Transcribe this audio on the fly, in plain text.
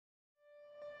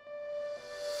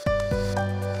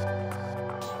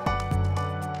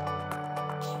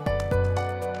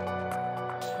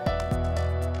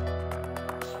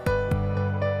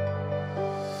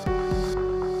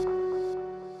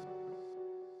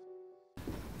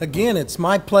Again, it's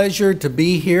my pleasure to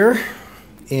be here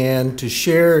and to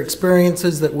share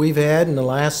experiences that we've had in the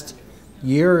last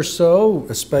year or so,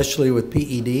 especially with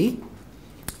PED.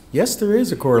 Yes, there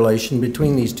is a correlation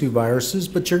between these two viruses,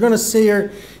 but you're going to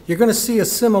see a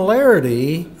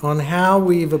similarity on how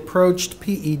we've approached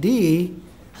PED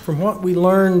from what we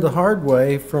learned the hard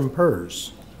way from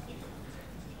PRRS.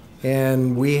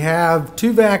 And we have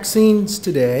two vaccines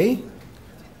today.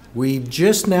 We've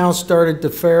just now started to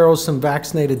farrow some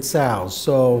vaccinated sows,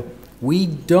 so we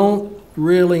don't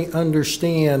really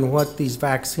understand what these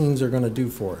vaccines are going to do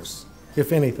for us,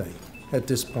 if anything, at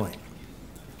this point.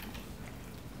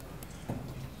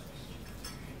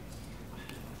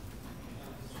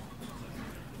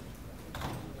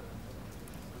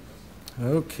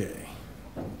 Okay.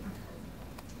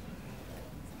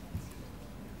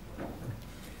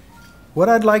 What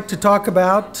I'd like to talk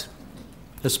about,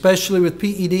 especially with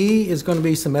PED, is going to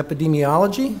be some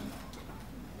epidemiology,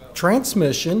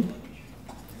 transmission.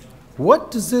 What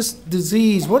does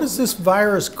this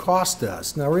virus cost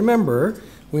us? Now remember,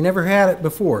 we never had it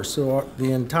before, so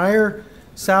the entire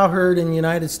sow herd in the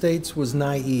United States was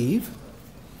naive.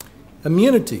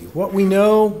 Immunity, what we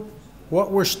know,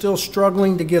 what we're still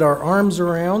struggling to get our arms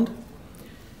around.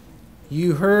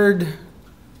 You heard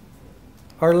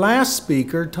our last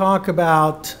speaker talk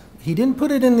about, he didn't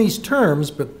put it in these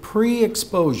terms, but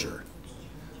pre-exposure.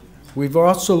 We've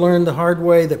also learned the hard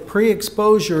way that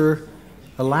pre-exposure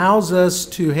allows us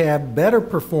to have better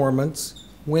performance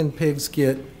when pigs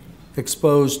get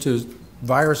exposed to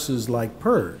viruses like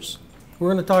PRRS.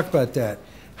 We're going to talk about that.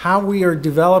 How we are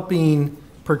developing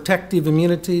protective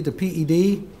immunity to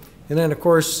PED, and then of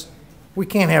course, we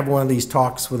can't have one of these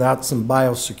talks without some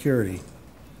biosecurity.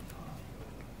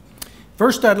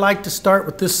 First, I'd like to start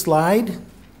with this slide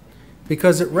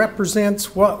because it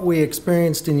represents what we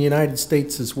experienced in the United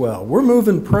States as well. We're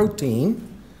moving protein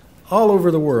all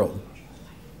over the world.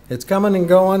 It's coming and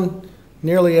going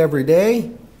nearly every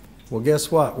day. Well,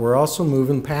 guess what? We're also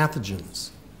moving pathogens.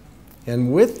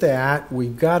 And with that,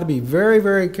 we've got to be very,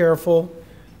 very careful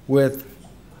with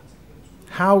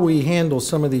how we handle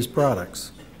some of these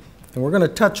products. And we're going to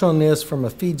touch on this from a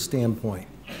feed standpoint.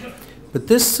 But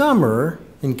this summer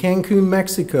in Cancun,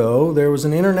 Mexico, there was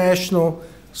an international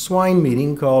swine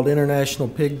meeting called International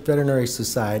Pig Veterinary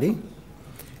Society.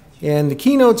 And the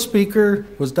keynote speaker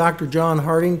was Dr. John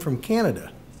Harding from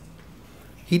Canada.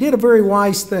 He did a very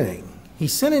wise thing. He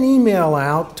sent an email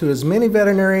out to as many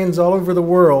veterinarians all over the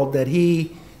world that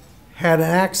he had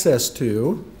access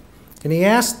to, and he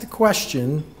asked the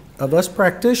question of us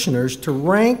practitioners to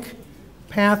rank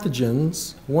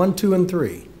pathogens 1, 2, and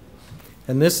 3.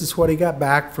 And this is what he got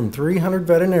back from 300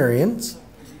 veterinarians,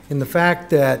 in the fact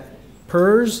that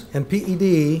PRRS and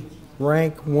PED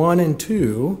rank 1 and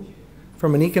 2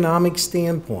 from an economic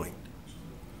standpoint.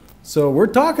 So we're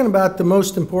talking about the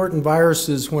most important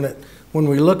viruses when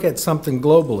we look at something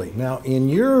globally. Now, in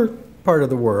your part of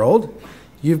the world,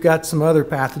 you've got some other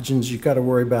pathogens you've got to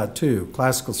worry about too.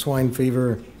 Classical swine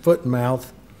fever, foot and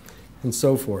mouth, and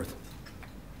so forth.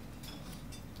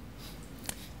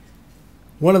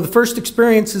 One of the first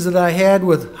experiences that I had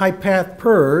with high-path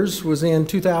PRRS was in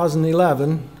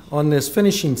 2011 on this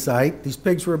finishing site. These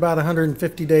pigs were about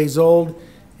 150 days old,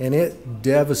 and it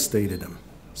devastated them.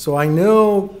 So I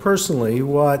know personally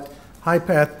what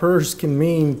high-path PRRS can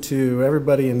mean to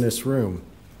everybody in this room.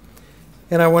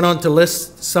 And I went on to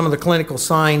list some of the clinical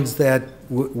signs that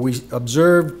we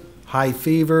observed: high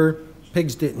fever,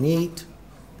 pigs didn't eat,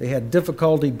 they had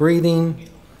difficulty breathing,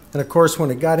 and of course when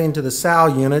it got into the sow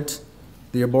unit,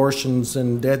 the abortions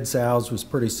and dead sows was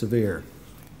pretty severe.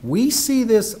 We see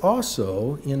this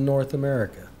also in North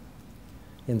America.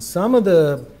 And some of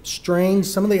the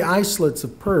strains, some of the isolates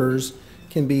of PRRS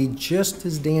can be just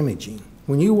as damaging.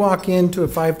 When you walk into a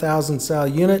 5,000 sow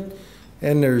unit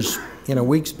and there's, in a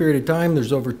week's period of time,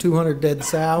 there's over 200 dead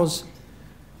sows,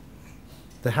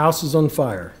 the house is on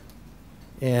fire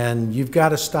and you've got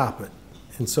to stop it.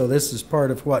 And so this is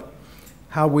part of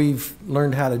how we've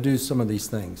learned how to do some of these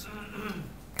things.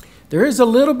 There is a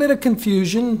little bit of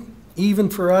confusion, even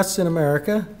for us in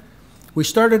America. We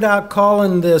started out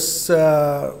calling this,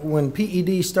 when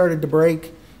PED started to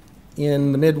break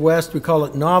in the Midwest, we call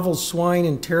it novel swine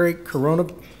enteric corona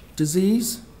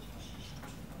disease,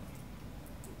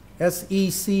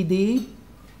 SECD.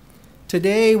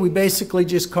 Today, we basically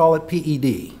just call it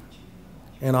PED,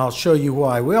 and I'll show you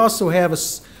why. We actually have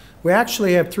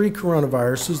 3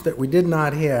 coronaviruses that we did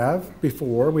not have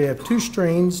before. We have 2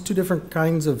 strains, 2 different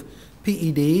kinds of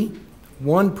PED,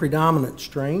 1 predominant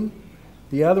strain.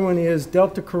 The other one is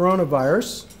Delta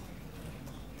coronavirus,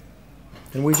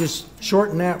 and we just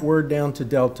shorten that word down to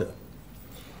Delta.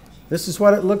 This is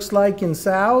what it looks like in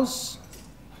sows,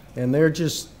 and they're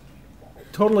just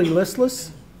totally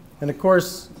listless. And of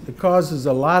course, it causes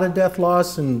a lot of death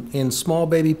loss in small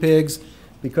baby pigs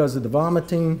because of the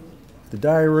vomiting, the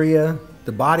diarrhea,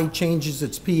 the body changes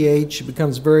its pH, it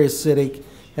becomes very acidic,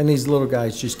 and these little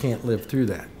guys just can't live through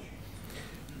that.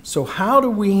 So how do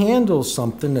we handle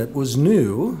something that was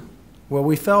new? Well,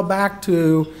 we fell back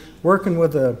to working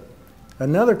with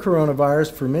another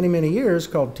coronavirus for many, many years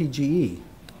called TGE.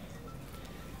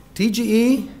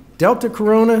 TGE, Delta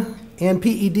Corona, and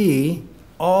PED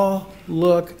all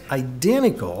look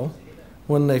identical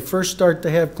when they first start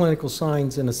to have clinical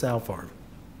signs in a sow farm.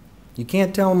 You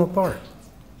can't tell them apart,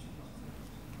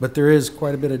 but there is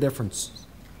quite a bit of difference.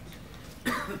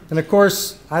 And of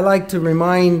course, I like to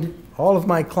remind all of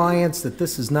my clients that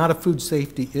this is not a food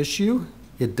safety issue.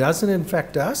 It doesn't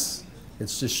infect us.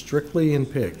 It's just strictly in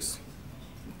pigs.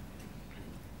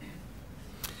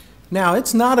 Now,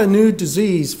 it's not a new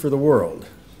disease for the world.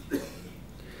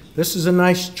 This is a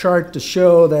nice chart to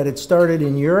show that it started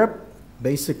in Europe,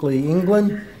 basically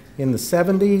England, in the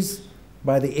 70s.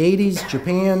 By the 80s,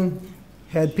 Japan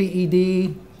had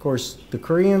PED. Of course, the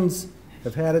Koreans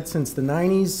have had it since the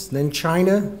 90s, then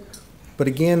China. But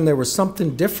again, there was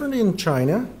something different in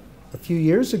China a few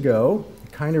years ago.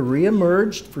 It kind of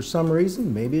reemerged for some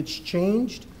reason. Maybe it's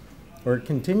changed, or it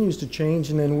continues to change,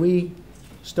 and then we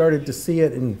started to see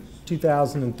it in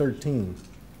 2013.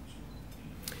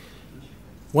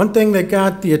 One thing that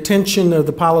got the attention of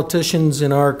the politicians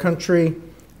in our country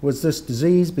was this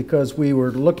disease because we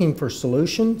were looking for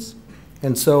solutions.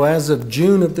 And so as of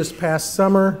June of this past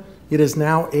summer, it is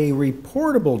now a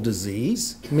reportable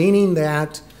disease, meaning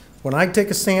that when I take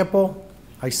a sample,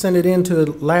 I send it into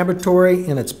the laboratory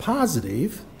and it's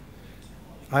positive,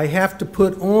 I have to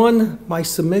put on my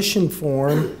submission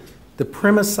form the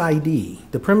PRRS ID.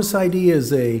 The PRRS ID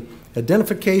is an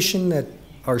identification that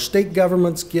our state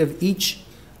governments give each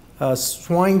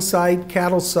swine site,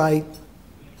 cattle site,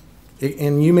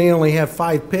 and you may only have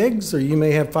 5 pigs or you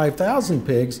may have 5,000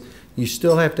 pigs, you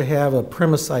still have to have a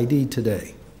PRRS ID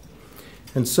today.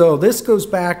 And so this goes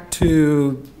back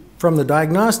to, from the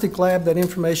diagnostic lab, that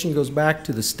information goes back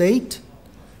to the state,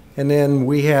 and then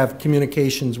we have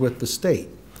communications with the state.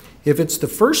 If it's the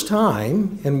first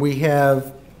time and we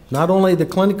have not only the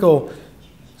clinical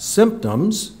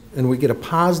symptoms and we get a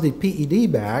positive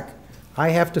PED back, I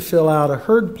have to fill out a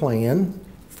herd plan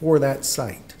for that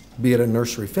site, be it a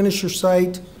nursery finisher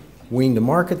site, wean to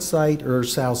market site, or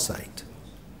sow site.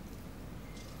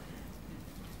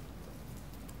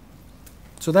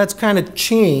 So that's kind of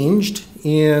changed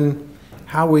in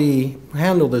how we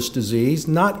handle this disease.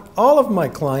 Not all of my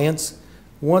clients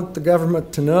want the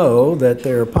government to know that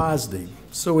they're positive,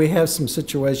 so we have some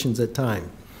situations at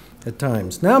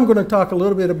times. Now I'm going to talk a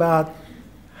little bit about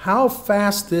how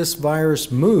fast this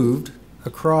virus moved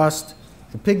across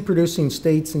the pig-producing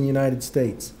states in the United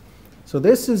States. So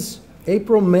this is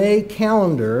April-May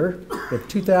calendar of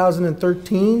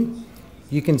 2013.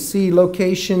 You can see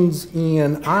locations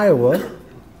in Iowa,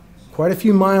 quite a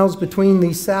few miles between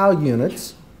these sow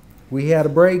units. We had a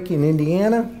break in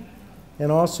Indiana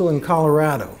and also in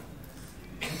Colorado.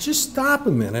 Just stop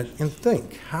a minute and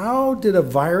think, how did a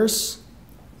virus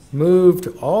move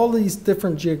to all these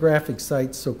different geographic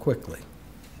sites so quickly?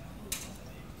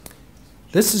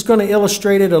 This is going to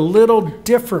illustrate it a little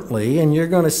differently, and you're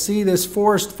going to see this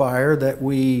forest fire that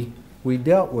we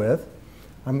dealt with.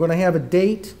 I'm going to have a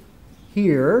date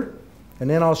here, and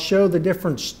then I'll show the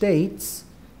different states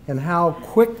and how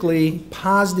quickly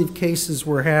positive cases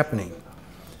were happening.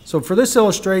 So for this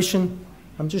illustration,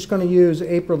 I'm just going to use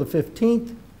April the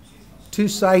 15th, 2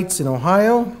 sites in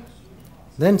Ohio.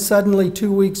 Then suddenly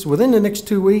 2 weeks, within the next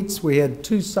 2 weeks, we had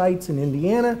 2 sites in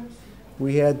Indiana.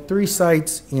 We had 3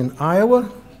 sites in Iowa.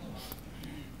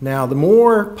 Now, the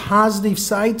more positive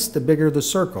sites, the bigger the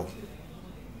circle.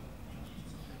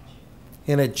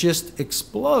 And it just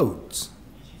explodes.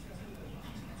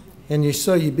 And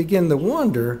so you begin to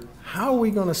wonder, how are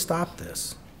we going to stop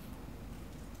this?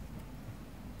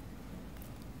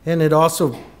 And it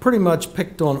also pretty much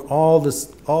picked on all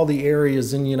the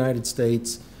areas in the United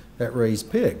States that raise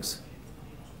pigs.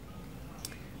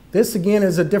 This again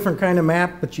is a different kind of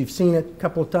map, but you've seen it a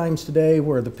couple of times today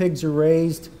where the pigs are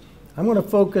raised. I'm going to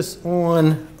focus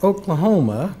on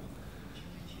Oklahoma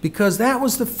because that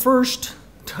was the first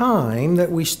time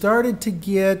that we started to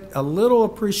get a little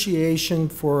appreciation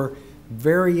for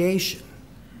variation.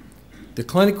 The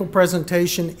clinical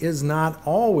presentation is not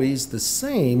always the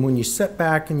same when you sit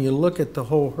back and you look at the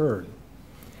whole herd.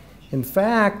 In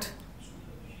fact,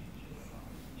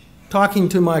 talking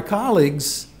to my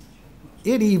colleagues,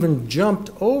 it even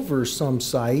jumped over some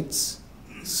sites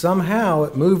somehow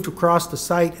it moved across the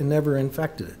site and never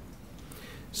infected it.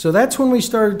 So that's when we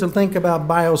started to think about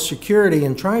biosecurity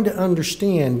and trying to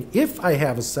understand, if I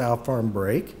have a sow farm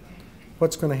break,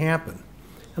 what's going to happen.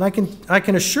 And I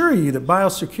can assure you that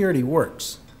biosecurity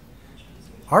works.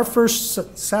 Our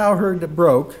first sow herd that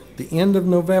broke, the end of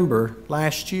November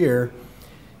last year,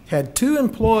 had 2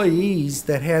 employees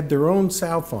that had their own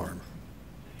sow farm.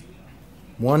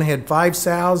 One had 5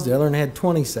 sows, the other one had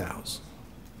 20 sows.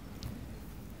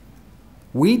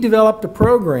 We developed a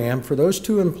program for those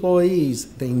 2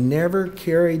 employees. They never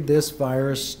carried this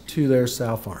virus to their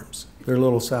sow farms, their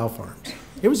little sow farms.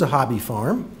 It was a hobby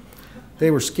farm.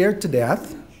 They were scared to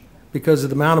death because of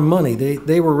the amount of money.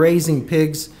 They were raising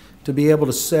pigs to be able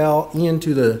to sell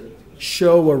into the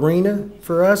show arena.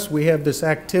 For us, we have this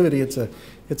activity.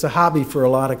 It's a hobby for a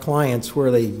lot of clients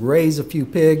where they raise a few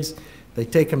pigs, they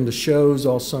take them to shows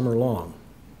all summer long.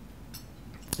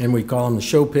 And we call them the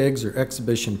show pigs or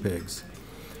exhibition pigs.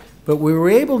 But we were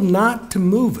able not to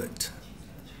move it.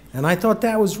 And I thought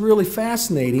that was really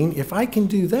fascinating. If I can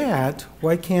do that,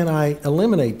 why can't I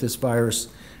eliminate this virus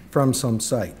from some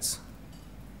sites?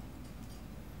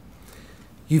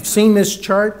 You've seen this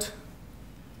chart.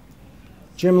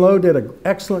 Jim Lowe did an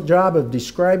excellent job of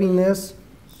describing this.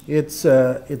 It's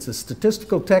a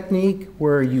statistical technique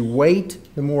where you weight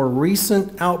the more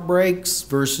recent outbreaks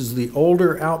versus the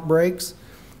older outbreaks.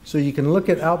 So you can look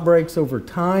at outbreaks over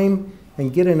time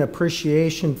and get an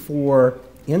appreciation for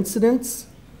incidence.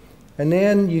 And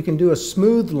then you can do a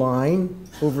smooth line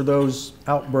over those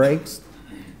outbreaks,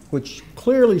 which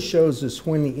clearly shows us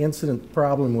when the incident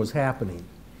problem was happening.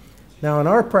 Now in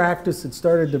our practice, it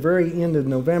started the very end of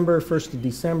November, 1st of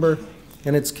December,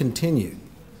 and it's continued.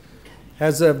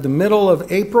 As of the middle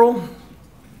of April,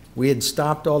 we had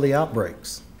stopped all the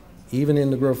outbreaks, even in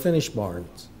the grow finish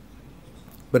barns.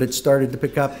 But it started to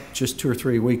pick up just 2 or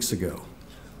 3 weeks ago.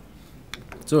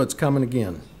 So it's coming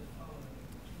again.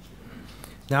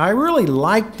 Now I really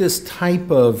like this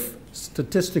type of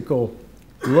statistical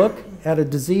look at a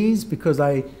disease because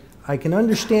I can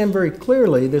understand very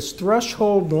clearly this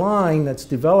threshold line that's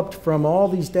developed from all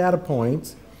these data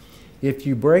points. If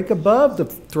you break above the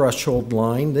threshold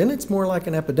line, then it's more like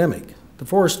an epidemic. The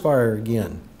forest fire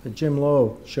again, that Jim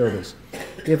Lowe showed us.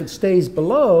 If it stays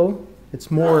below, it's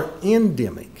more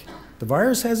endemic. The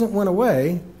virus hasn't went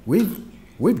away.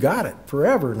 We've got it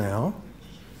forever now.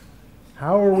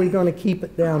 How are we going to keep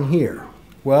it down here?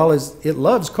 Well, it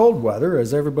loves cold weather,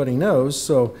 as everybody knows,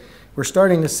 so we're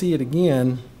starting to see it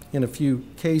again in a few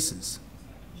cases.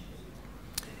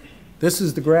 This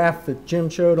is the graph that Jim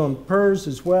showed on PRRS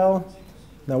as well.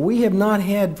 Now, we have not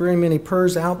had very many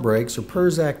PRRS outbreaks or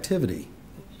PRRS activity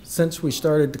since we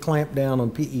started to clamp down on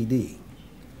PED.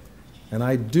 And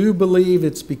I do believe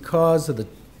it's because of the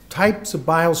types of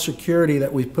biosecurity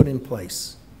that we've put in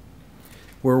place.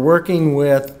 We're working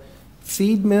with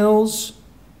feed mills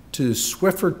to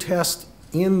Swiffer test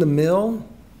in the mill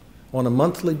on a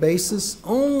monthly basis,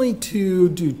 only to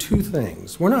do 2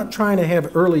 things. We're not trying to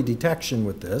have early detection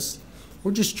with this.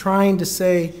 We're just trying to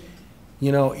say,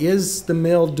 you know, is the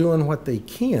mill doing what they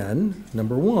can,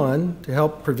 number 1, to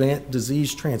help prevent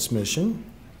disease transmission?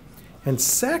 And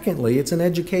secondly, it's an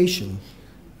education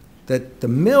that the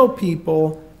mill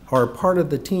people are part of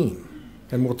the team.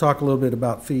 And we'll talk a little bit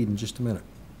about feed in just a minute.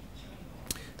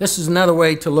 This is another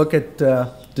way to look at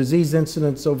disease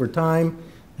incidence over time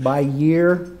by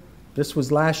year. This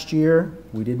was last year.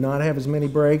 We did not have as many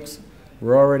breaks.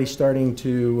 We're already starting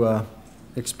to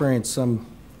experience some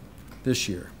this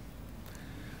year.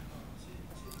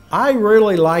 I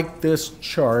really like this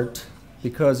chart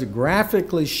because it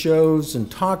graphically shows and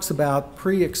talks about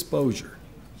pre-exposure,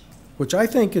 which I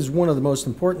think is one of the most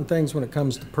important things when it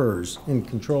comes to PRRS and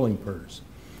controlling PRRS.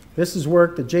 This is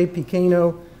work that J.P.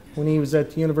 Kano, when he was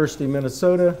at the University of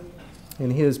Minnesota,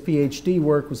 and his PhD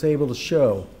work was able to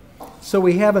show. So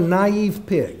we have a naive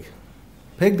pig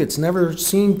that's never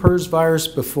seen PRRS virus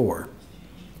before.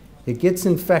 It gets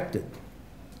infected.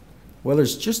 Well,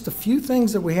 there's just a few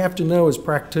things that we have to know as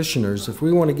practitioners if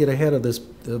we want to get ahead of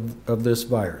this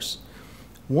virus.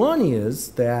 One is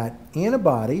that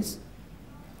antibodies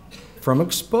from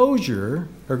exposure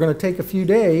are going to take a few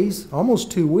days, almost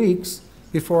 2 weeks,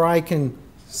 before I can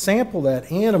sample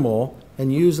that animal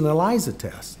and use an ELISA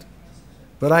test.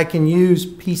 But I can use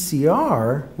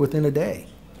PCR within a day.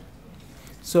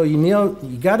 So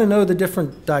you got to know the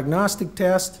different diagnostic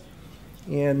tests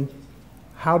and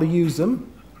how to use them.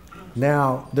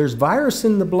 Now, there's virus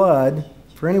in the blood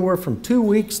for anywhere from 2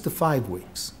 weeks to 5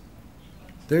 weeks.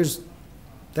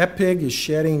 That pig is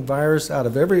shedding virus out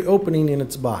of every opening in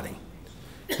its body.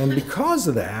 And because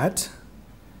of that,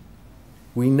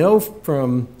 we know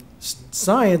from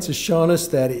Science has shown us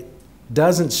that it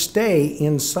doesn't stay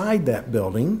inside that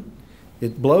building.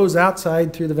 It blows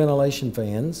outside through the ventilation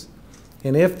fans.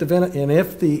 And if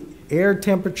the air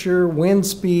temperature, wind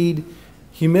speed,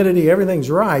 humidity,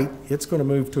 everything's right, it's going to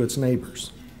move to its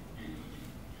neighbors.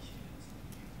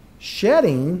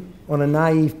 Shedding on a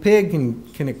naive pig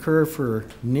can occur for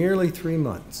nearly 3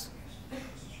 months.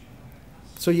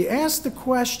 So you ask the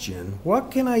question, what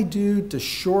can I do to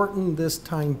shorten this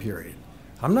time period?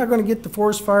 I'm not going to get the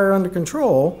forest fire under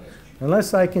control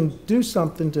unless I can do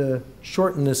something to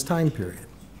shorten this time period.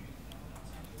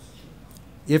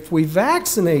 If we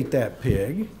vaccinate that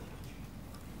pig,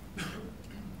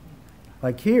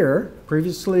 like here,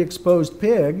 previously exposed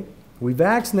pig, we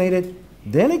vaccinate it,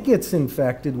 then it gets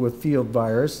infected with field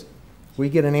virus, we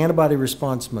get an antibody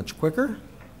response much quicker.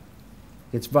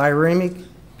 Its viremic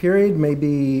period may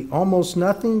be almost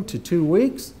nothing to 2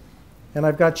 weeks, and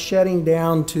I've got shedding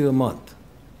down to a month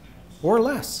or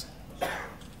less.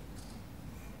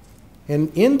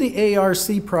 And in the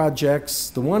ARC projects,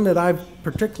 the one that I've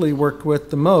particularly worked with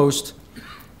the most,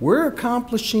 we're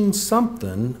accomplishing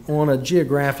something on a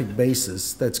geographic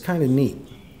basis that's kind of neat.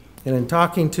 And in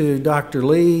talking to Dr.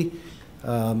 Lee,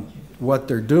 what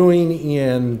they're doing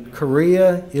in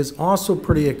Korea is also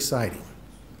pretty exciting.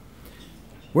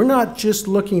 We're not just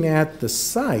looking at the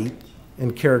site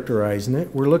and characterizing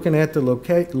it, we're looking at the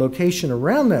location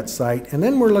around that site, and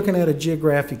then we're looking at a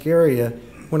geographic area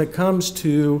when it comes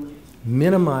to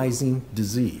minimizing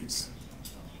disease.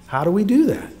 How do we do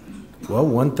that? Well,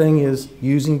 one thing is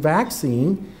using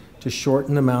vaccine to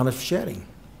shorten the amount of shedding.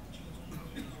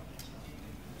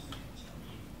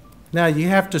 Now, you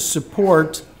have to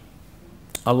support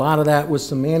a lot of that with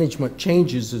some management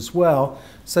changes as well,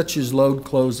 such as load,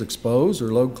 close, expose,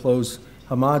 or load, close,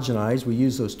 homogenize. We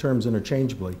use those terms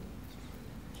interchangeably.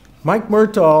 Mike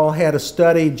Murtaugh had a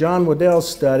study, John Waddell's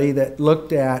study, that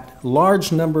looked at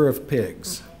large number of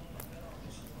pigs.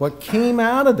 What came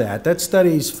out of that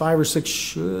study's 5 or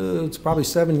 6, it's probably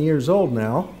 7 years old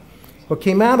now. What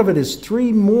came out of it is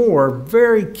 3 more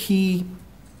very key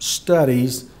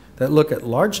studies that look at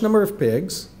large number of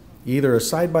pigs, either a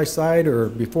side-by-side or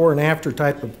before and after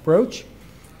type of approach,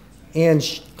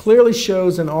 and clearly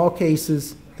shows in all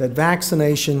cases that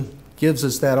vaccination gives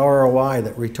us that ROI,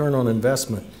 that return on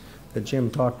investment that Jim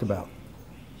talked about.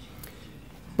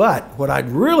 But what I'd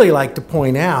really like to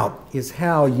point out is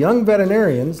how young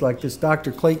veterinarians, like this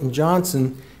Dr. Clayton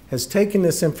Johnson, has taken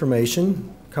this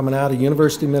information coming out of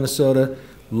University of Minnesota,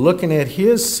 looking at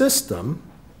his system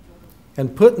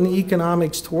and putting the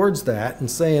economics towards that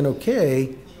and saying,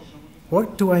 okay,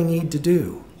 what do I need to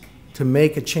do to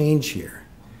make a change here?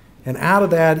 And out of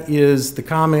that is the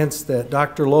comments that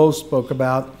Dr. Lowe spoke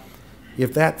about.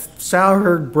 If that sow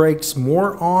herd breaks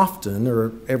more often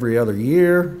or every other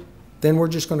year, then we're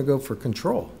just going to go for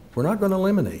control. We're not going to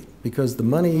eliminate because the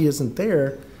money isn't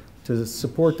there to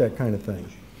support that kind of thing.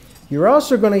 You're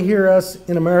also going to hear us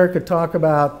in America talk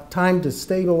about time to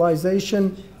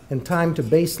stabilization and time to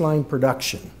baseline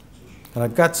production. And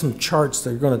I've got some charts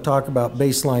that are going to talk about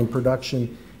baseline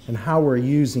production and how we're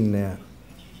using that.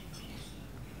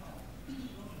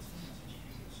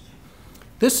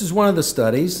 This is one of the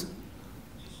studies.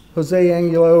 Jose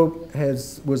Angulo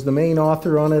was the main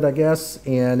author on it, I guess,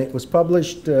 and it was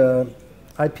published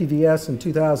IPVS in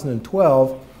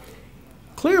 2012.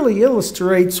 Clearly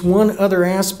illustrates one other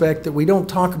aspect that we don't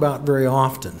talk about very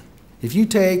often. If you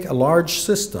take a large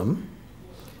system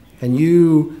and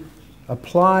you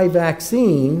apply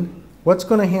vaccine, what's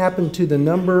going to happen to the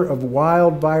number of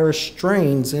wild virus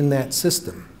strains in that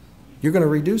system? You're going to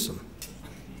reduce them.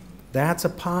 That's a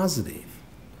positive.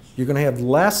 You're going to have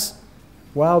less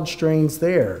wild strains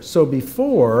there. So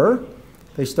before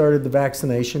they started the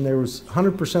vaccination, there was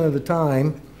 100% of the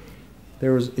time,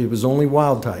 it was only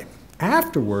wild type.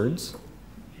 Afterwards,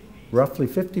 roughly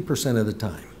 50% of the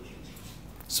time.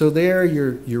 So there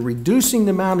you're reducing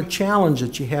the amount of challenge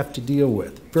that you have to deal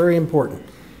with. Very important.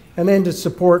 And then to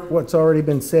support what's already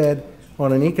been said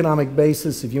on an economic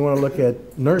basis, if you want to look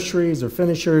at nurseries or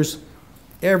finishers,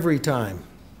 every time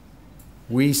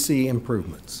we see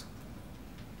improvements.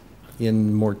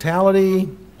 In mortality,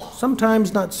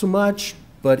 sometimes not so much,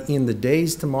 but in the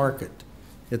days to market,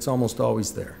 it's almost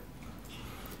always there.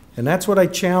 And that's what I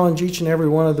challenge each and every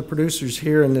one of the producers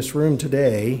here in this room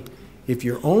today. If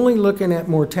you're only looking at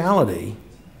mortality,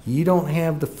 you don't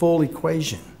have the full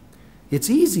equation. It's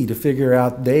easy to figure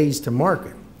out days to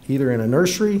market, either in a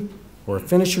nursery or a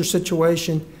finisher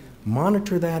situation.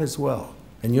 Monitor that as well.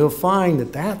 And you'll find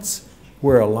that that's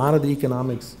where a lot of the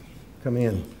economics come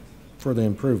in for the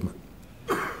improvement.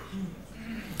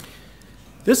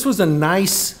 This was a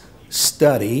nice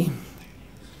study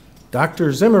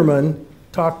Dr. Zimmerman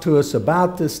talked to us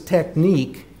about this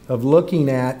technique of looking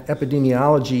at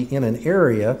epidemiology in an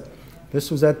area. This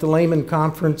was at the Layman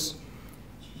Conference,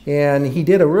 and he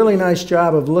did a really nice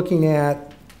job of looking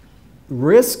at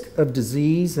risk of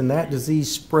disease, and that disease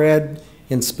spread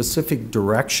in specific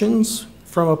directions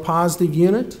from a positive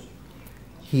unit.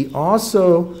 He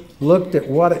also looked at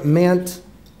what it meant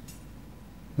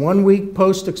 1 week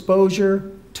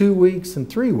post-exposure, 2 weeks, and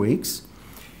 3 weeks.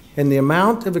 And the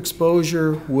amount of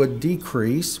exposure would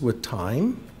decrease with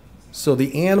time. So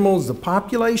the animals, the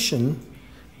population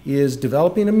is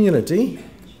developing immunity.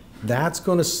 That's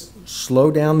going to slow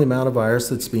down the amount of virus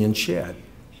that's being shed.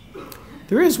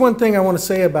 There is one thing I want to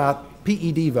say about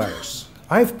PED virus.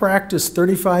 I've practiced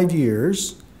 35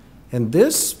 years, and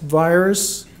this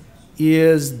virus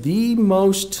is the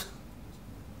most,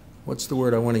 what's the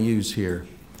word I want to use here?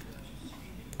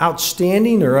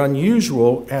 Outstanding or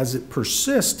unusual as it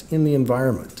persists in the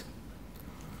environment.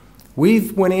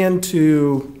 We've went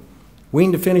into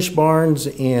wean to finish barns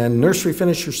and nursery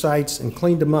finisher sites and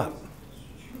cleaned them up.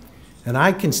 And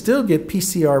I can still get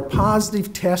PCR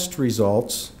positive test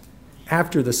results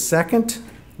after the second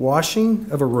washing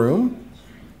of a room,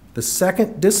 the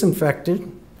second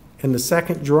disinfectant, and the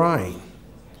second drying.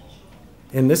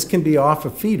 And this can be off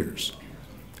of feeders.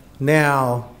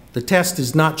 Now, the test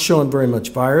is not showing very much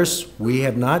virus. We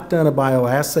have not done a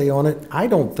bioassay on it. I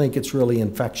don't think it's really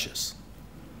infectious.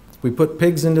 We put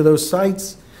pigs into those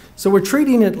sites, so we're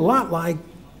treating it a lot like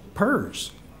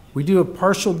PRRS. We do a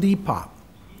partial depop.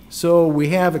 So we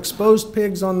have exposed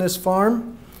pigs on this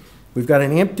farm. We've got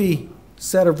an empty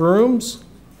set of rooms,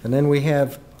 and then we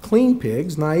have clean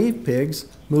pigs, naive pigs,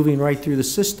 moving right through the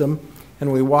system,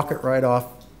 and we walk it right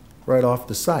off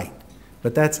the site.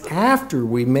 But that's after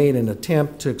we made an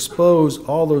attempt to expose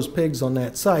all those pigs on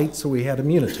that site so we had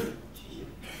immunity.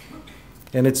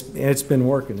 And it's been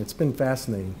working. It's been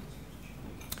fascinating.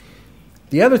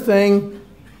 The other thing,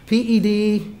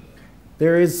 PED,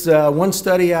 there is one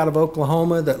study out of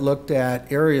Oklahoma that looked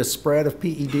at area spread of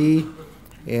PED,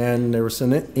 and there were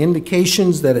some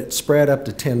indications that it spread up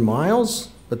to 10 miles,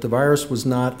 but the virus was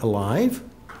not alive.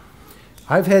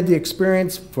 I've had the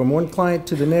experience from one client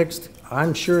to the next.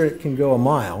 I'm sure it can go a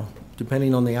mile,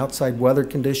 depending on the outside weather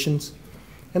conditions.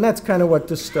 And that's kind of what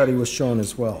this study was showing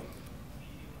as well.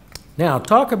 Now,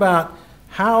 talk about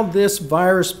how this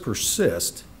virus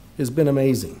persists has been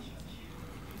amazing.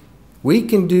 We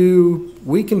can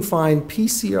find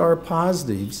PCR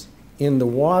positives in the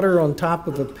water on top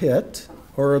of a pit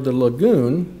or the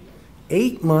lagoon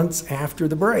 8 months after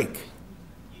the break.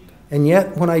 And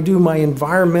yet, when I do my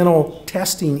environmental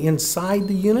testing inside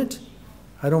the unit,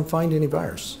 I don't find any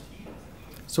virus.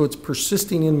 So it's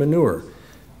persisting in manure.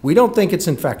 We don't think it's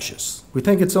infectious. We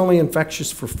think it's only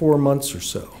infectious for 4 months or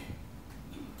so.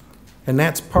 And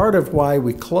that's part of why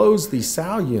we close these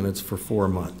sow units for 4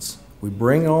 months. We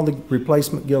bring all the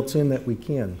replacement gilts in that we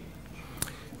can.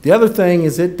 The other thing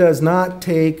is it does not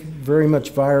take very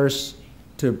much virus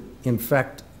to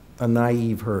infect a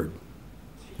naive herd.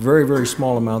 Very, very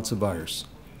small amounts of virus.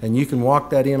 And you can walk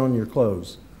that in on your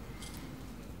clothes.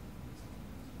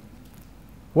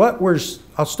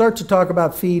 I'll start to talk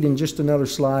about feed in just another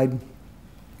slide,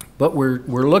 but we're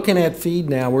looking at feed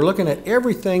now. We're looking at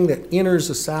everything that enters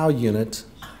a sow unit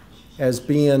as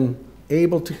being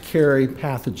able to carry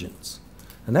pathogens.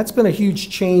 And that's been a huge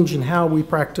change in how we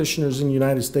practitioners in the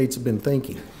United States have been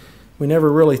thinking. We never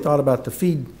really thought about the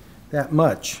feed that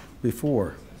much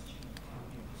before.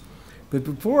 But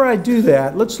before I do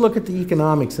that, let's look at the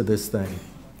economics of this thing.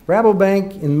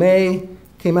 Rabobank in May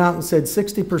came out and said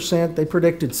 60%, they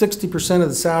predicted 60% of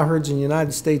the sow herds in the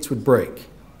United States would break.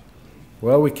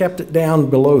 Well, we kept it down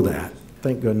below that,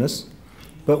 thank goodness.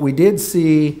 But we did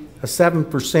see a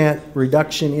 7%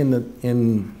 reduction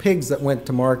in pigs that went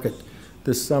to market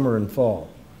this summer and fall.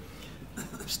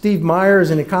 Steve Meyer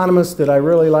is an economist that I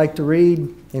really like to read,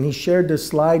 and he shared this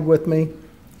slide with me.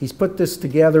 He's put this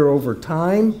together over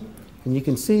time. And you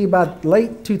can see about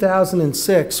late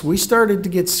 2006, we started to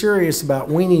get serious about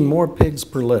weaning more pigs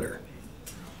per litter.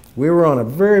 We were on a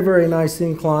very, very nice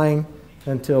incline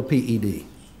until PED.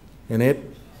 And it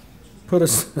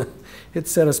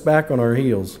set us back on our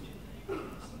heels.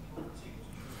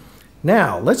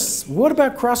 Now, what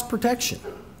about cross protection?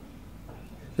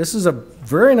 This is a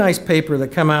very nice paper that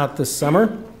came out this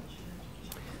summer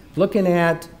looking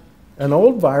at an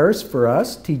old virus for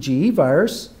us, TGE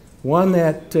virus, one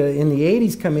that in the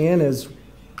 80s come in as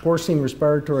porcine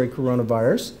respiratory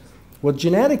coronavirus. Well,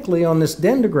 genetically on this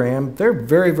dendrogram, they're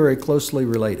very, very closely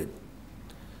related.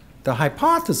 The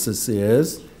hypothesis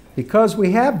is because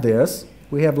we have this,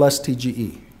 we have less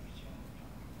TGE.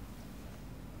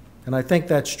 And I think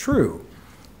that's true.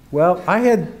 Well, I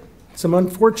had some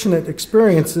unfortunate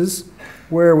experiences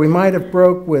where we might have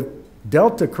broke with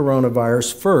Delta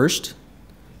coronavirus first,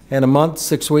 and a month,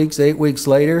 6 weeks, 8 weeks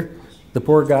later, the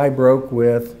poor guy broke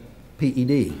with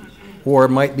PED. Or it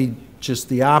might be just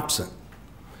the opposite.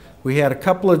 We had a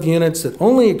couple of units that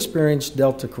only experienced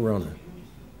Delta corona.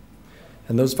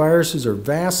 And those viruses are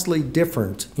vastly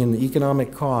different in the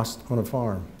economic cost on a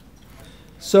farm.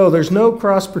 So there's no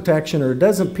cross protection, or it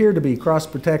doesn't appear to be cross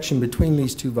protection between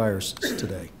these two viruses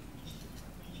today.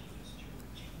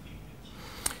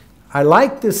 I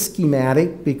like this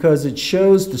schematic because it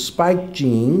shows the spike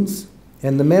genes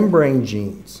and the membrane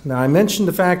genes. Now, I mentioned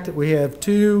the fact that we have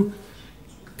two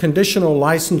conditional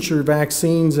licensure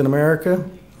vaccines in America.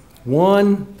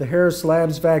 One, the Harris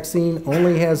Labs vaccine,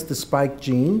 only has the spike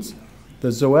genes. The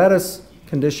Zoetis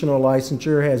conditional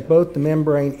licensure has both the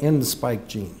membrane and the spike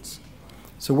genes.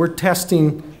 So we're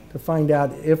testing to find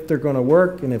out if they're going to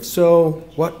work, and if so,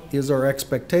 what is our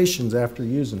expectations after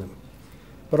using them.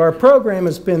 But our program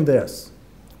has been this.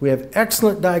 We have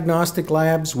excellent diagnostic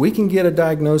labs. We can get a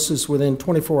diagnosis within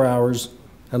 24 hours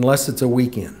unless it's a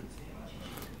weekend.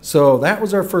 So that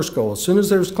was our first goal. As soon as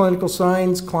there was clinical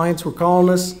signs, clients were calling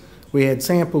us. We had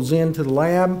samples into the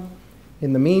lab.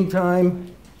 In the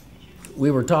meantime, we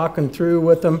were talking through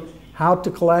with them how to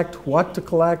collect, what to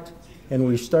collect, and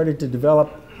we started to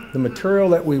develop the material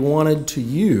that we wanted to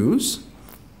use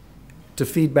to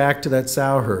feed back to that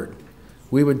sow herd.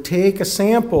 We would take a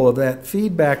sample of that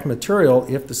feedback material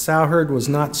if the sow herd was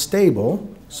not stable.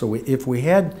 So if we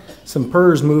had some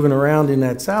PRRS moving around in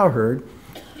that sow herd,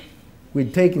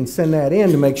 we'd take and send that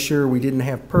in to make sure we didn't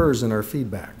have PRRS in our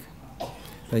feedback.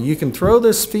 Now you can throw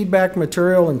this feedback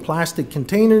material in plastic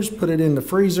containers, put it in the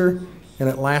freezer, and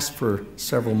it lasts for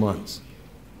several months.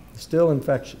 It's still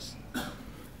infectious.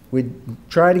 We'd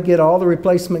try to get all the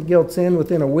replacement gilts in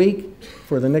within a week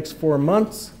for the next 4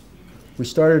 months. We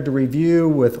started to review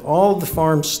with all the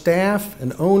farm staff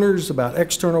and owners about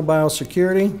external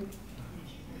biosecurity.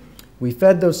 We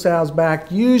fed those sows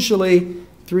back usually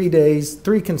 3 days,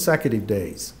 3 consecutive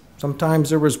days. Sometimes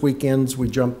there was weekends, we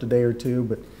jumped a day or two,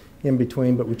 but in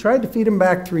between, but we tried to feed them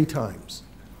back 3 times.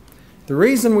 The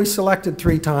reason we selected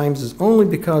 3 times is only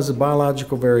because of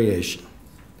biological variation.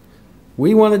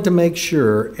 We wanted to make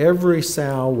sure every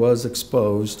sow was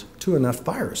exposed to enough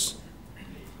virus.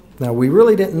 Now, we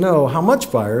really didn't know how much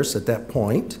virus at that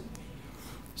point,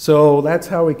 so that's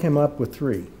how we came up with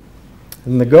 3.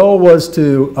 And the goal was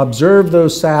to observe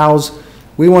those sows.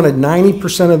 We wanted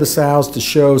 90% of the sows to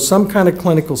show some kind of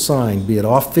clinical sign, be it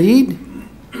off feed,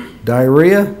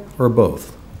 diarrhea, or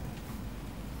both.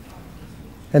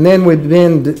 And then we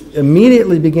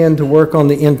immediately began to work on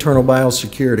the internal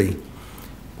biosecurity.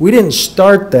 We didn't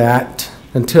start that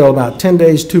until about 10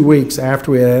 days, 2 weeks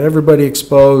after we had everybody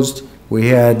exposed. We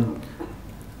had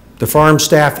the farm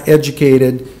staff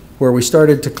educated, where we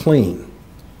started to clean.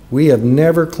 We have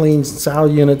never cleaned sow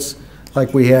units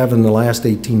like we have in the last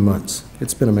 18 months.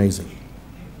 It's been amazing.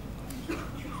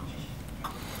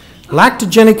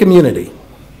 Lactogenic immunity.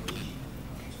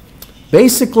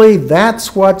 Basically,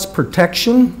 that's what's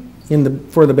protection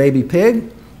for the baby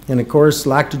pig. And of course,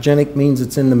 lactogenic means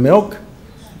it's in the milk.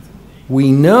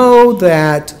 We know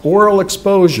that oral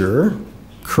exposure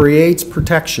creates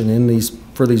protection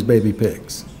for these baby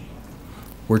pigs.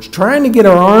 We're trying to get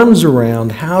our arms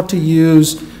around how to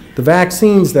use the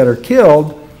vaccines that are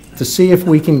killed to see if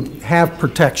we can have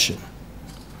protection.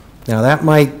 Now, that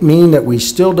might mean that we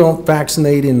still don't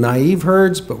vaccinate in naive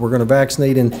herds, but we're going to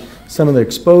vaccinate in some of the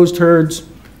exposed herds.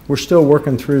 We're still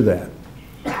working through that.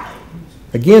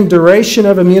 Again, duration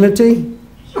of immunity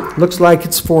looks like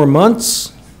it's 4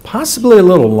 months, possibly a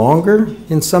little longer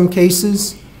in some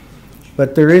cases,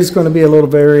 but there is going to be a little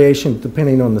variation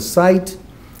depending on the site.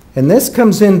 And this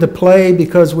comes into play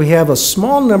because we have a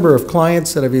small number of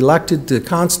clients that have elected to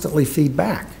constantly feed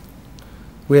back.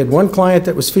 We had one client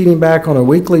that was feeding back on a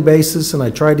weekly basis, and I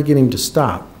tried to get him to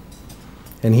stop.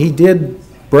 And he did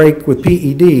break with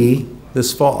PED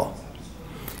this fall.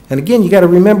 And again, you got to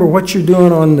remember what you're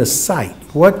doing on the site.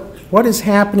 What is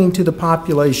happening to the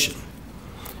population?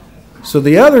 So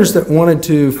the others that wanted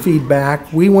to feed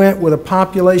back, we went with a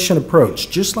population approach,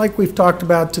 just like we've talked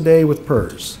about today with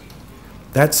PRRS.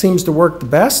 That seems to work the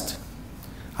best.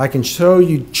 I can show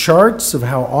you charts of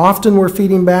how often we're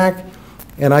feeding back,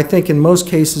 and I think in most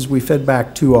cases we fed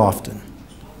back too often.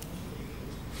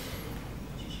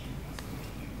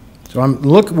 So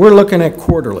we're looking at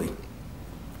quarterly.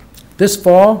 This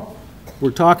fall,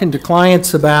 we're talking to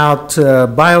clients about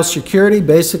biosecurity.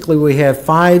 Basically, we have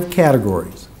 5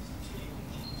 categories.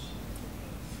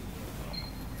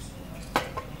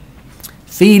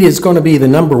 Feed is going to be the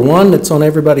number one that's on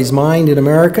everybody's mind in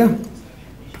America.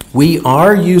 We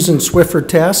are using Swiffer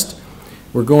test.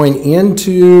 We're going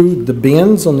into the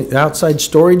bins, on the outside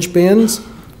storage bins.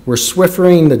 We're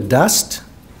Swiffering the dust,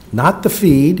 not the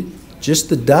feed, just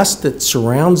the dust that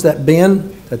surrounds that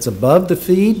bin that's above the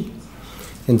feed.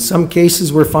 In some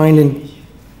cases, we're finding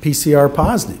PCR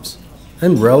positives,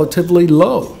 and relatively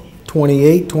low.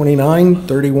 28, 29,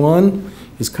 31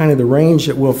 is kind of the range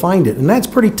that we'll find it. And that's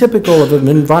pretty typical of an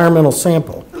environmental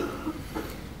sample.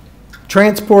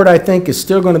 Transport, I think, is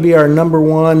still going to be our number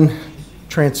one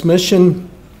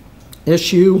transmission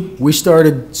issue. We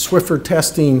started Swiffer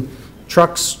testing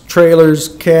trucks, trailers,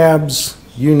 cabs,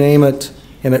 you name it,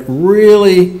 and it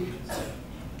really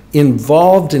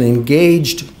involved and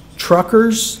engaged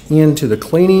truckers into the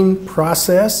cleaning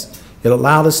process. It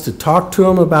allowed us to talk to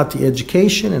them about the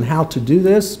education and how to do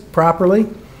this properly.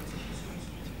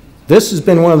 This has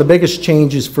been one of the biggest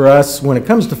changes for us when it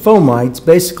comes to fomites.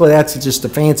 Basically, that's just a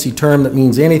fancy term that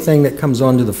means anything that comes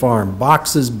onto the farm,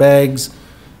 boxes, bags,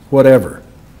 whatever.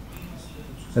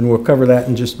 And we'll cover that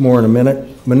in just more in a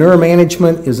minute. Manure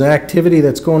management is an activity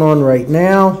that's going on right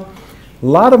now. A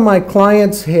lot of my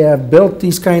clients have built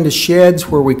these kind of sheds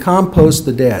where we compost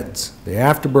the deads, the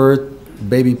afterbirth,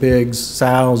 baby pigs,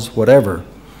 sows, whatever.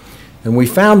 And we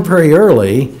found very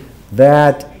early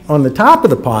that on the top of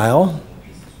the pile,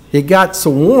 it got so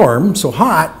warm, so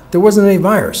hot, there wasn't any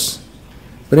virus.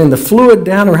 But in the fluid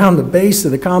down around the base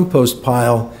of the compost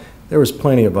pile, there was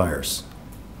plenty of virus.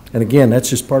 And again, that's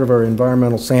just part of our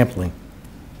environmental sampling.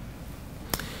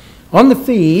 On the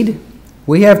feed,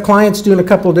 we have clients doing a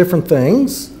couple of different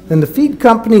things, and the feed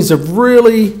companies have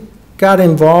really got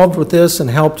involved with this and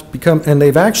helped become, and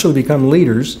they've actually become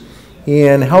leaders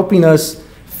in helping us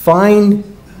find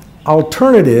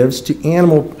alternatives to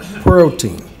animal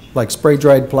protein, like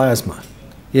spray-dried plasma.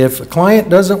 If a client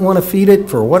doesn't want to feed it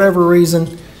for whatever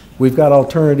reason, we've got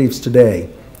alternatives today.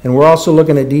 And we're also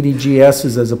looking at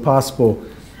DDGSs as a possible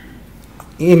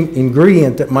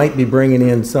ingredient that might be bringing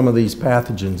in some of these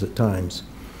pathogens at times.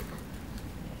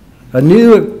 A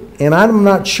new, and I'm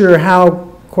not sure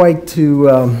how quite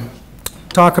to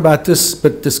talk about this,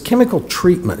 but this chemical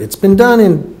treatment, it's been done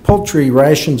in poultry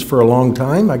rations for a long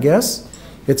time, I guess.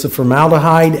 It's a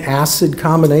formaldehyde acid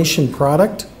combination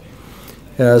product.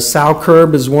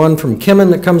 Salcurb is one from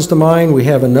Kimmin that comes to mind. We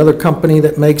have another company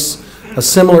that makes a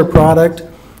similar product.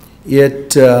 And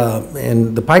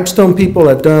the Pipestone people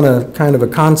have done a kind of a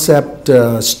concept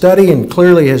study and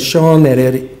clearly has shown that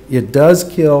it does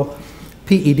kill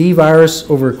PED virus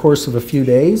over a course of a few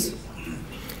days.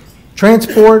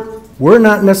 Transport, we're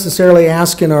not necessarily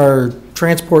asking our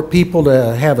transport people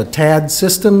to have a TAD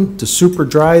system to super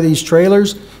dry these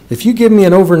trailers. If you give me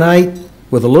an overnight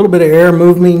with a little bit of air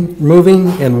moving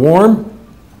and warm,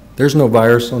 there's no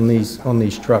virus on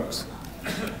these trucks.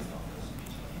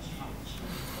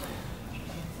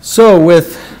 So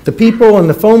with the people and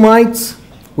the fomites,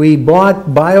 we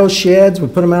bought bio sheds. We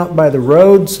put them out by the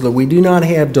road so that we do not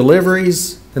have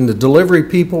deliveries and the delivery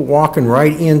people walking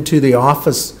right into the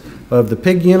office of the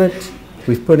pig unit.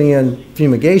 We've put in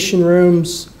fumigation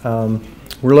rooms.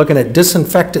 We're looking at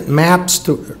disinfectant mats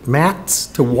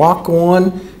to walk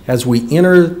on as we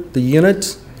enter the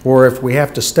unit, or if we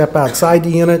have to step outside the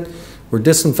unit, we're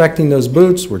disinfecting those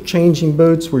boots, we're changing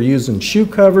boots, we're using shoe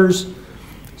covers.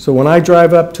 So when I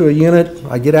drive up to a unit,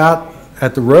 I get out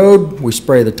at the road, we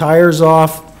spray the tires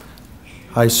off,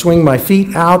 I swing my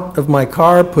feet out of my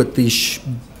car, put these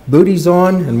booties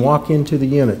on, and walk into the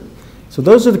unit. So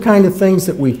those are the kind of things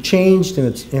that we've changed,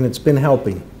 and it's been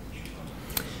helping.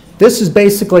 This is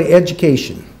basically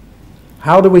education.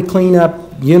 How do we clean up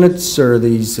units or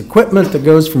these equipment that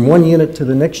goes from one unit to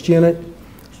the next unit?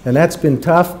 And that's been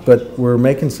tough, but we're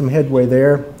making some headway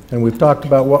there. And we've talked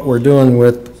about what we're doing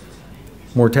with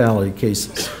mortality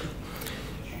cases.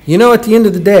 You know, at the end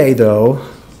of the day, though,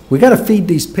 we got to feed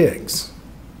these pigs.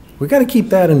 We got to keep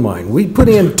that in mind. We put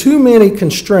in too many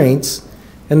constraints,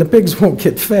 and the pigs won't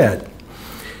get fed.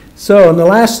 So in the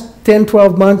last 10,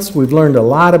 12 months, we've learned a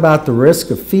lot about the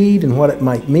risk of feed and what it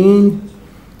might mean.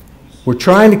 We're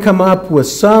trying to come up with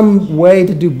some way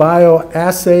to do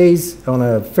bioassays on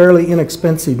a fairly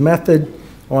inexpensive method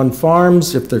on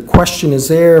farms. If the question is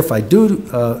there, if I do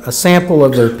a sample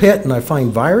of their pit and I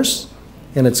find virus,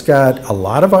 and it's got a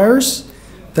lot of virus,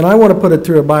 then I want to put it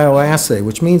through a bioassay,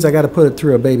 which means I got to put it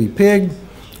through a baby pig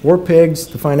or pigs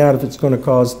to find out if it's going to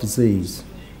cause disease.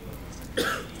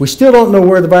 We still don't know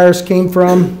where the virus came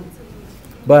from,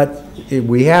 but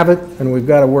we have it and we've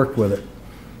got to work with it.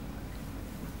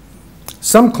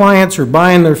 Some clients are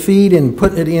buying their feed and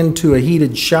putting it into a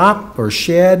heated shop or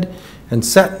shed, and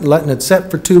letting it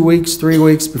set for 2 weeks, 3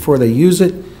 weeks before they use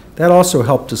it. That also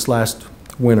helped us last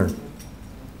winter.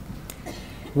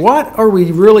 What are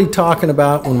we really talking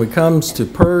about when it comes to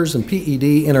PRRS and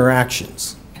PED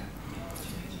interactions?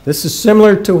 This is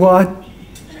similar to what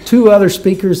 2 other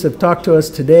speakers have talked to us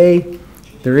today.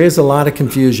 There is a lot of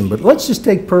confusion, but let's just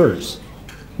take PRRS.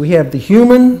 We have the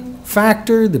human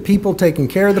factor, the people taking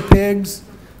care of the pigs.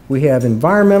 We have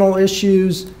environmental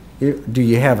issues. Do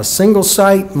you have a single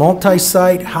site,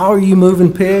 multi-site? How are you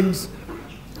moving pigs?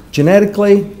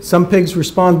 Genetically, some pigs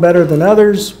respond better than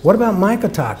others. What about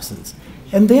mycotoxins?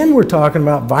 And then we're talking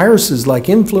about viruses like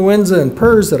influenza and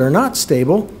PRRS that are not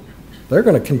stable. They're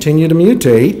going to continue to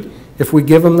mutate if we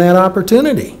give them that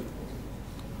opportunity.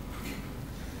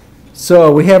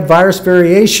 So we have virus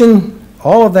variation.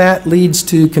 All of that leads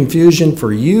to confusion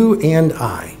for you and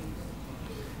I.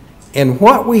 And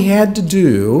what we had to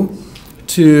do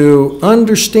to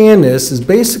understand this is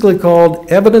basically called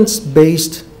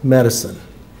evidence-based medicine.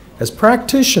 As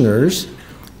practitioners,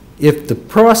 if the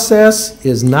process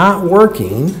is not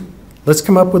working, let's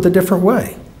come up with a different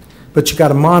way. But you got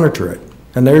to monitor it.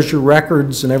 And there's your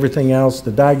records and everything else,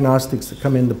 the diagnostics that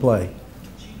come into play.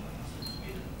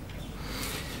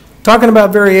 Talking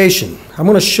about variation, I'm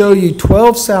going to show you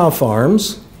 12 sow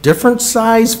farms, different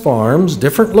size farms,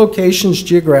 different locations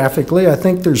geographically. I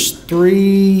think there's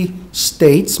 3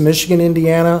 states, Michigan,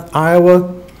 Indiana,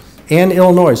 Iowa, and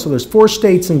Illinois. So there's 4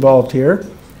 states involved here.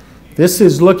 This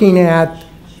is looking at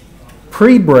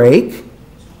pre-break.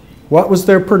 What was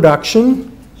their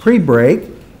production pre-break?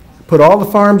 Put all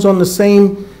the farms on the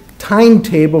same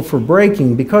timetable for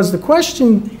breaking, because the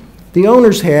question the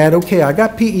owners had, okay, I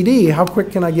got PED, how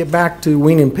quick can I get back to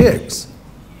weaning pigs?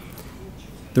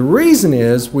 The reason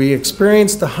is we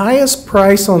experienced the highest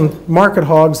price on market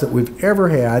hogs that we've ever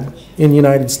had in the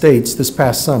United States this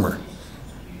past summer.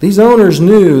 These owners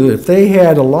knew that if they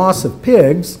had a loss of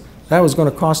pigs, that was going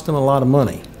to cost them a lot of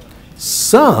money.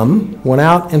 Some went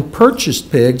out and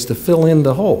purchased pigs to fill in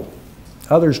the hole.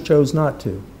 Others chose not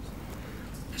to.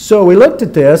 So we looked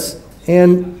at this,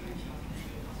 and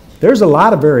there's a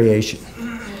lot of variation.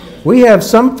 We have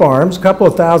some farms, a couple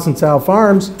of thousand sow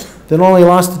farms, that only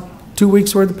lost 2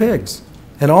 weeks worth of pigs.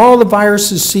 And all the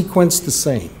viruses sequenced the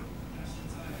same.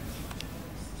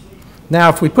 Now,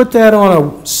 if we put that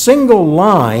on a single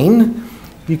line,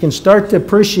 you can start to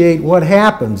appreciate what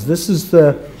happens. This is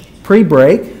the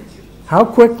pre-break. How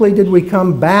quickly did we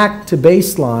come back to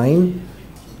baseline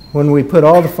when we put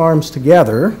all the farms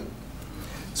together?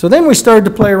 So then we started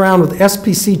to play around with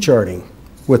SPC charting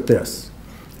with this.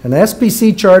 And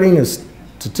SPC charting is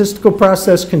statistical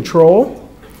process control.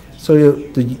 So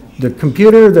the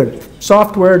computer, the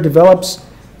software develops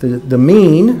the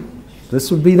mean. This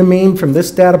would be the mean from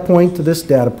this data point to this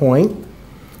data point.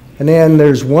 And then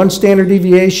there's 1 standard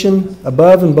deviation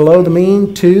above and below the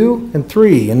mean, 2 and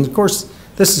 3. And of course,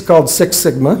 this is called 6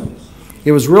 sigma.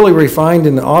 It was really refined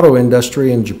in the auto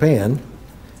industry in Japan.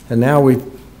 And now we've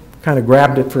kind of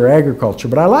grabbed it for agriculture.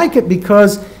 But I like it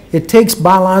because it takes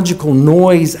biological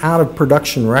noise out of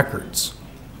production records.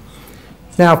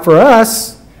 Now for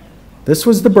us, this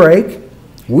was the break.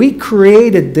 We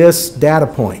created this data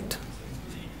point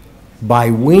by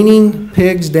weaning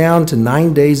pigs down to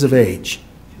 9 days of age.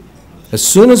 As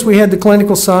soon as we had the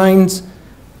clinical signs,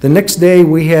 the next day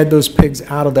we had those pigs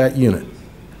out of that unit.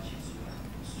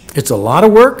 It's a lot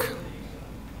of work,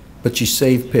 but you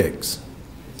save pigs.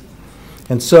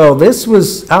 And so this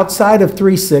was outside of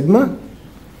 3 sigma.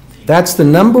 That's the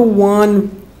 #1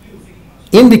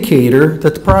 indicator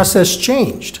that the process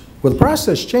changed. Well, the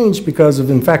process changed because of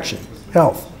infection,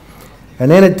 health.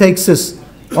 And then it takes us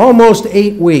almost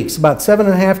 8 weeks, about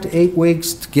 7.5 to 8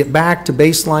 weeks to get back to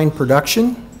baseline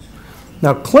production.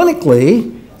 Now,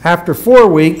 clinically, after 4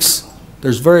 weeks,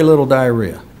 there's very little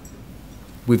diarrhea.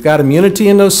 We've got immunity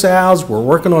in those sows. We're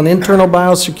working on internal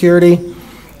biosecurity,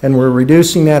 and we're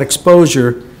reducing that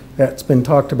exposure that's been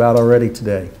talked about already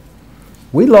today.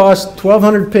 We lost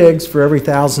 1,200 pigs for every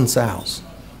 1,000 sows.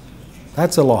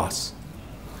 That's a loss.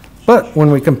 But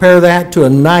when we compare that to a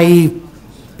naive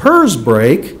PRRS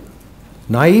break,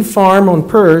 naive farm on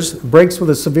PRRS, breaks with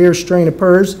a severe strain of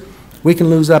PRRS, we can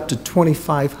lose up to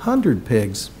 2,500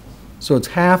 pigs. So it's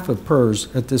half of PRRS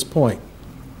at this point.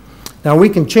 Now we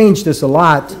can change this a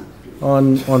lot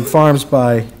on farms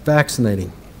by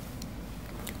vaccinating.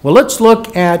 Well, let's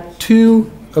look at 2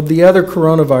 of the other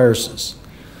coronaviruses.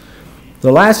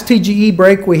 The last TGE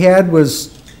break we had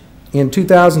was in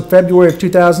February of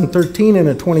 2013 in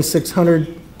a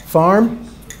 2,600 farm,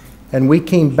 and we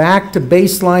came back to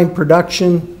baseline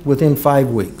production within 5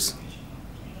 weeks.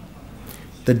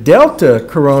 The Delta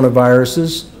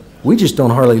coronaviruses we just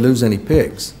don't hardly lose any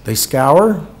pigs. They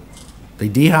scour, they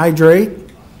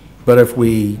dehydrate, but if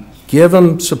we give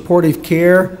them supportive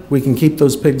care, we can keep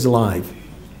those pigs alive.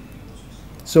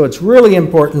 So it's really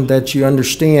important that you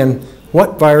understand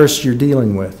what virus you're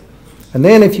dealing with. And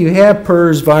then if you have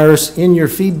PRRS virus in your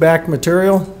feedback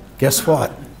material, guess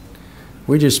what?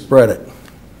 We just spread it.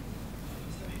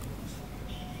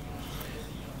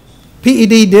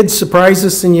 PED did surprise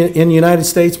us in the United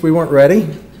States. We weren't ready.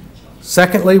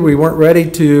 Secondly, we weren't ready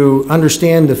to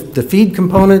understand the feed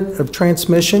component of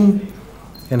transmission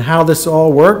and how this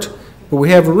all worked. But we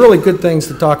have really good things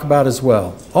to talk about as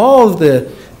well. All of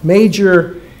the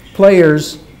major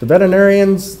players, the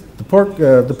veterinarians,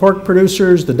 the pork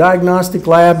producers, the diagnostic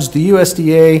labs, the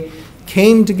USDA,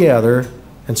 came together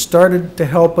and started to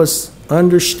help us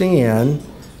understand,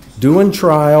 doing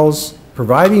trials,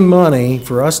 providing money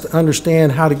for us to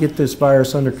understand how to get this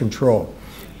virus under control.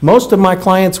 Most of my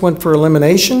clients went for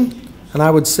elimination, and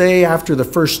I would say after the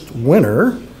first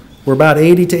winter, we're about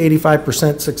 80 to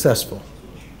 85% successful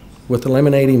with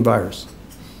eliminating virus.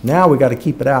 Now we got to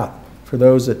keep it out for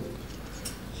those that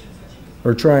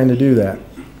are trying to do that.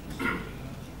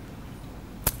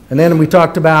 And then we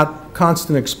talked about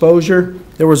constant exposure.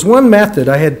 There was one method.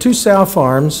 I had 2 sow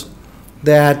farms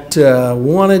that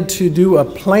wanted to do a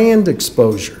planned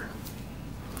exposure.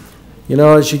 You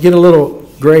know, as you get a little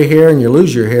gray hair and you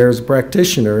lose your hair as a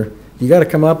practitioner, you got to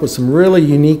come up with some really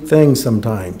unique things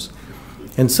sometimes.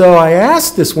 And so I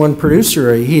asked this one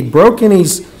producer, he'd broken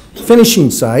his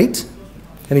finishing site,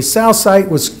 and his sow site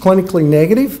was clinically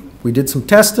negative. We did some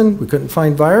testing, we couldn't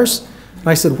find virus. And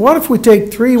I said, what if we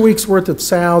take 3 weeks worth of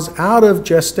sows out of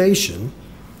gestation,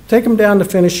 take them down to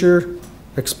finisher,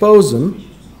 expose them,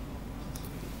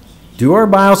 do our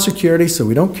biosecurity so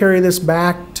we don't carry this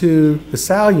back to the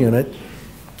sow unit,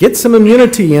 get some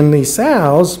immunity in these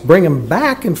sows, bring them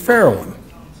back and farrow them.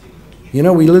 You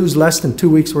know, we lose less than 2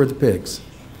 weeks worth of pigs.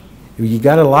 You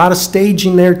got a lot of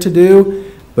staging there to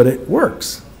do, but it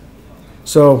works.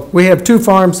 So we have 2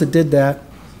 farms that did that,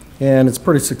 and it's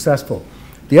pretty successful.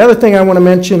 The other thing I want to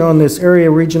mention on this area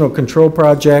regional control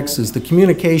projects is the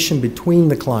communication between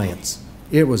the clients.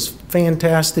 It was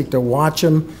fantastic to watch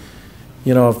them.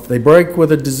 You know, if they break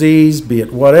with a disease, be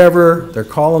it whatever, they're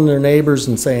calling their neighbors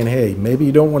and saying, hey, maybe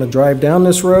you don't want to drive down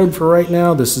this road for right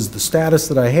now. This is the status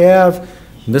that I have,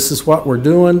 and this is what we're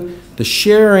doing. The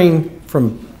sharing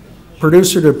from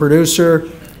producer to producer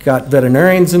got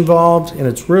veterinarians involved, and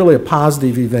it's really a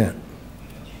positive event.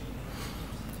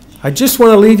 I just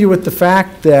want to leave you with the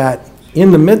fact that in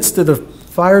the midst of the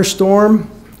firestorm,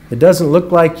 it doesn't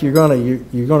look like you're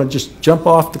gonna just jump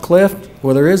off the cliff.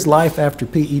 Well, there is life after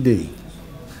PED.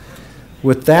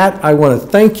 With that, I want to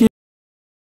thank you.